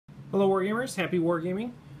Hello Wargamers, happy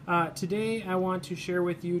Wargaming. Today I want to share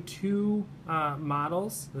with you two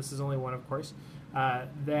models, this is only one of course,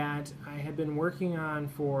 that I had been working on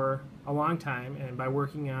for a long time, and by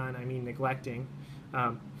working on I mean neglecting.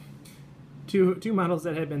 Two models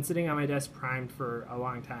that had been sitting on my desk primed for a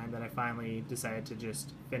long time that I finally decided to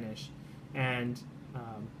just finish. And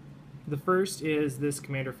the first is this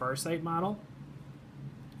Commander Farsight model,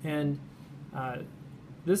 and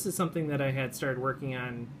this is something that I had started working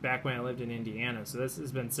on back when I lived in Indiana, so this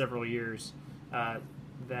has been several years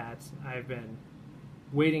that I've been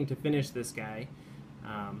waiting to finish this guy.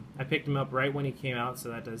 I picked him up right when he came out, so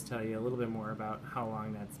that does tell you a little bit more about how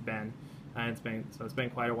long that's been. It's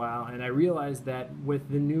been quite a while, and I realized that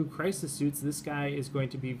with the new crisis suits, this guy is going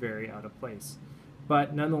to be very out of place.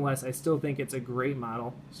 But nonetheless, I still think it's a great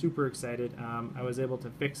model. Super excited. I was able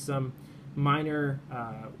to fix some minor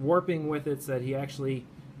warping with it so that he actually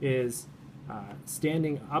is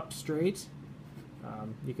standing up straight.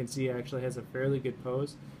 You can see he actually has a fairly good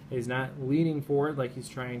pose. He's not leaning forward like he's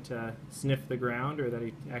trying to sniff the ground, or that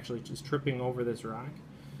he actually just tripping over this rock.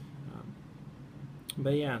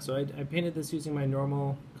 But yeah, so I painted this using my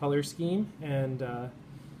normal color scheme, and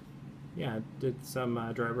yeah, did some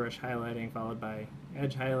dry brush highlighting followed by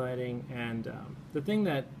edge highlighting, and the thing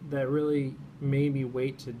that really made me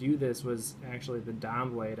wait to do this was actually the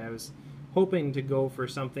dom blade. I was hoping to go for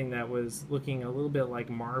something that was looking a little bit like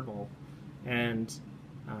marble, and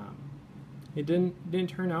it didn't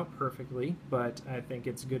turn out perfectly, but I think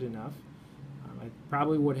it's good enough. I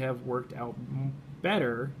probably would have worked out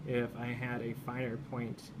better if I had a finer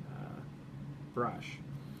point brush,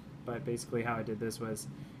 but basically how I did this was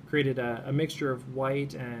created a mixture of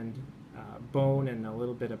white and bone and a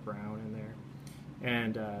little bit of brown in there,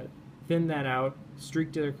 and thinned that out,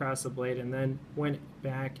 streaked it across the blade, and then went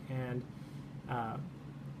back and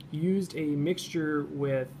used a mixture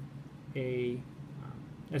with a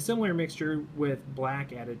similar mixture with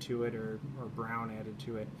black added to it, or brown added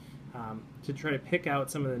to it, to try to pick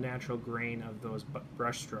out some of the natural grain of those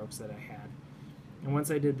brush strokes that I had. And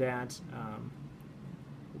once I did that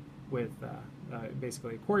with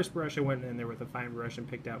basically a coarse brush, I went in there with a fine brush and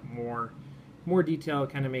picked out more detail,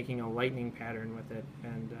 kind of making a lightning pattern with it,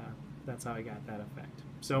 and that's how I got that effect.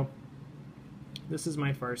 So this is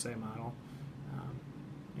my Farsight model,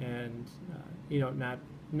 and you know,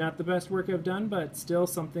 not the best work I've done, but still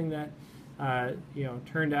something that you know,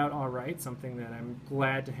 turned out all right, something that I'm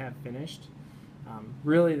glad to have finished.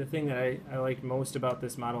 Really, the thing that I liked most about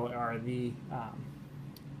this model are the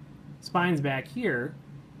spines back here,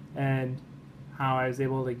 and how I was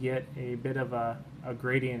able to get a bit of a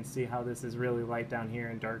gradient, see how this is really light down here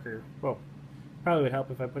and darker. Well, probably would help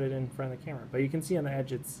if I put it in front of the camera, but you can see on the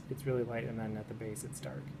edge it's really light, and then at the base it's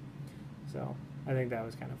dark. So I think that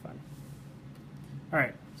was kind of fun.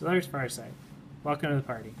 Alright, so there's Farsight. Welcome to the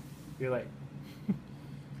party. You're late.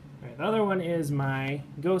 Alright, the other one is my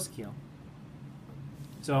Ghostkeel.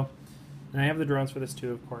 So, and I have the drones for this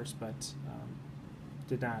too, of course, but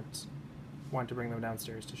did not want to bring them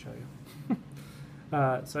downstairs to show you.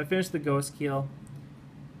 So I finished the Ghostkeel.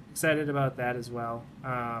 Excited about that as well.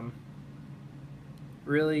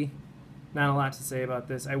 Really, not a lot to say about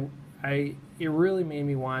this. It really made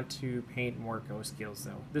me want to paint more Ghostkeels,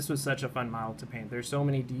 though. This was such a fun model to paint. There's so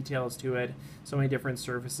many details to it, so many different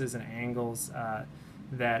surfaces and angles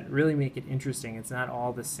that really make it interesting. It's not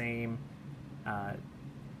all the same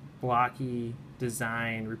blocky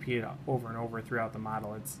design repeated over and over throughout the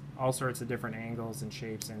model. It's all sorts of different angles and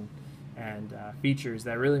shapes and features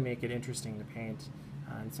that really make it interesting to paint.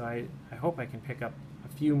 And so I hope I can pick up a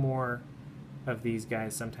few more of these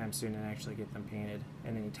guys sometime soon and actually get them painted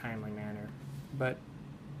in a timely manner. But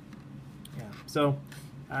yeah, so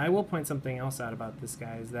I will point something else out about this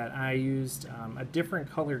guy, is that I used a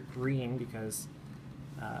different colored green, because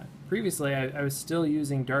previously I was still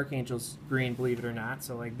using Dark Angel's green, believe it or not.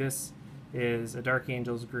 So like this is a Dark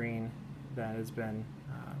Angel's green that has been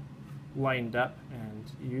lightened up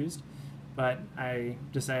and used, but I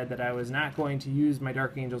decided that I was not going to use my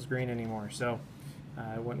Dark Angel's green anymore, so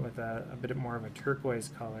I went with a bit more of a turquoise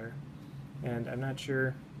color, and I'm not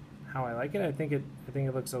sure how I like it. I think it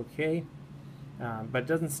looks okay, but it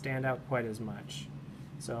doesn't stand out quite as much.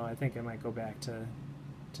 So I think I might go back to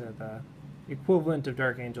the equivalent of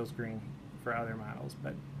Dark Angel's green for other models,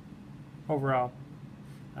 but overall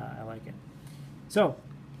I like it. So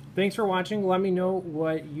thanks for watching. Let me know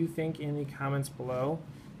what you think in the comments below,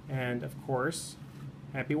 and of course,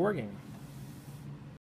 happy wargaming.